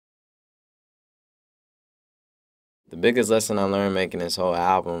The biggest lesson I learned making this whole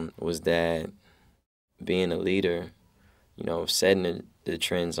album was that being a leader, you know, setting the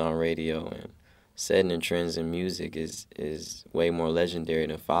trends on radio and setting the trends in music is way more legendary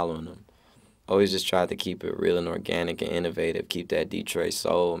than following them. Always just tried to keep it real and organic and innovative, keep that Detroit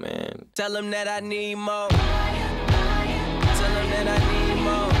soul, man. Tell them that I need more. Tell them that I need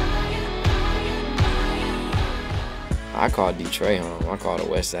more. I call Detroit home. I call the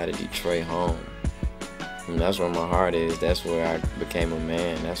west side of Detroit home. And that's where my heart is. That's where I became a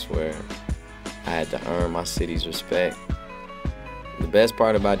man. That's where I had to earn my city's respect. The best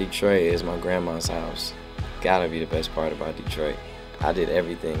part about Detroit is my grandma's house. Gotta be the best part about Detroit. I did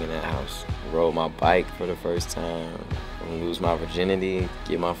everything in that house. Rode my bike for the first time, lose my virginity,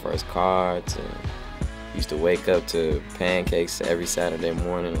 get my first car, used to wake up to pancakes every Saturday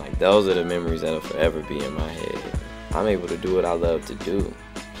morning. Like, those are the memories that'll forever be in my head. I'm able to do what I love to do.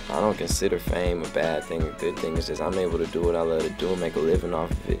 I don't consider fame a bad thing, a good thing. It's just I'm able to do what I love to do and make a living off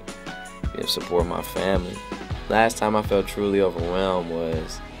of it, and support my family. Last time I felt truly overwhelmed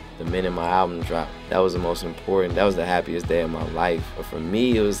was the minute my album dropped. That was the most important. That was the happiest day of my life. But for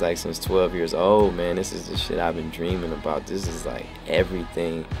me, it was like since 12 years old, man, this is the shit I've been dreaming about. This is like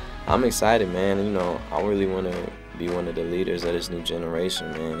everything. I'm excited, man. You know, I really want to be one of the leaders of this new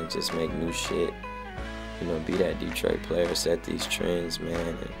generation, man, and just make new shit. You know, be that Detroit player, set these trends, man,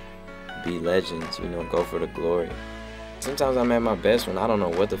 and be legends, you know, go for the glory. Sometimes I'm at my best when I don't know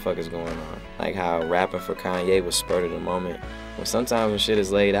what the fuck is going on. Like how rapping for Kanye was spurred of the moment. Well, sometimes when shit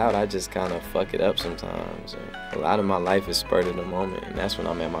is laid out, I just kind of fuck it up sometimes. A lot of my life is spurred of the moment, and that's when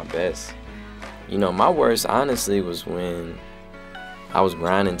I'm at my best. You know, my worst, honestly, was when I was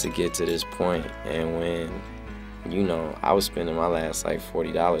grinding to get to this point, and when, you know, I was spending my last like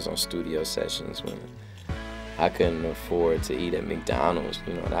 $40 on studio sessions when I couldn't afford to eat at McDonald's.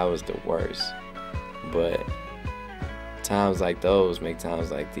 You know, that was the worst. But times like those make times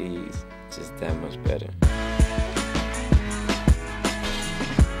like these just that much better.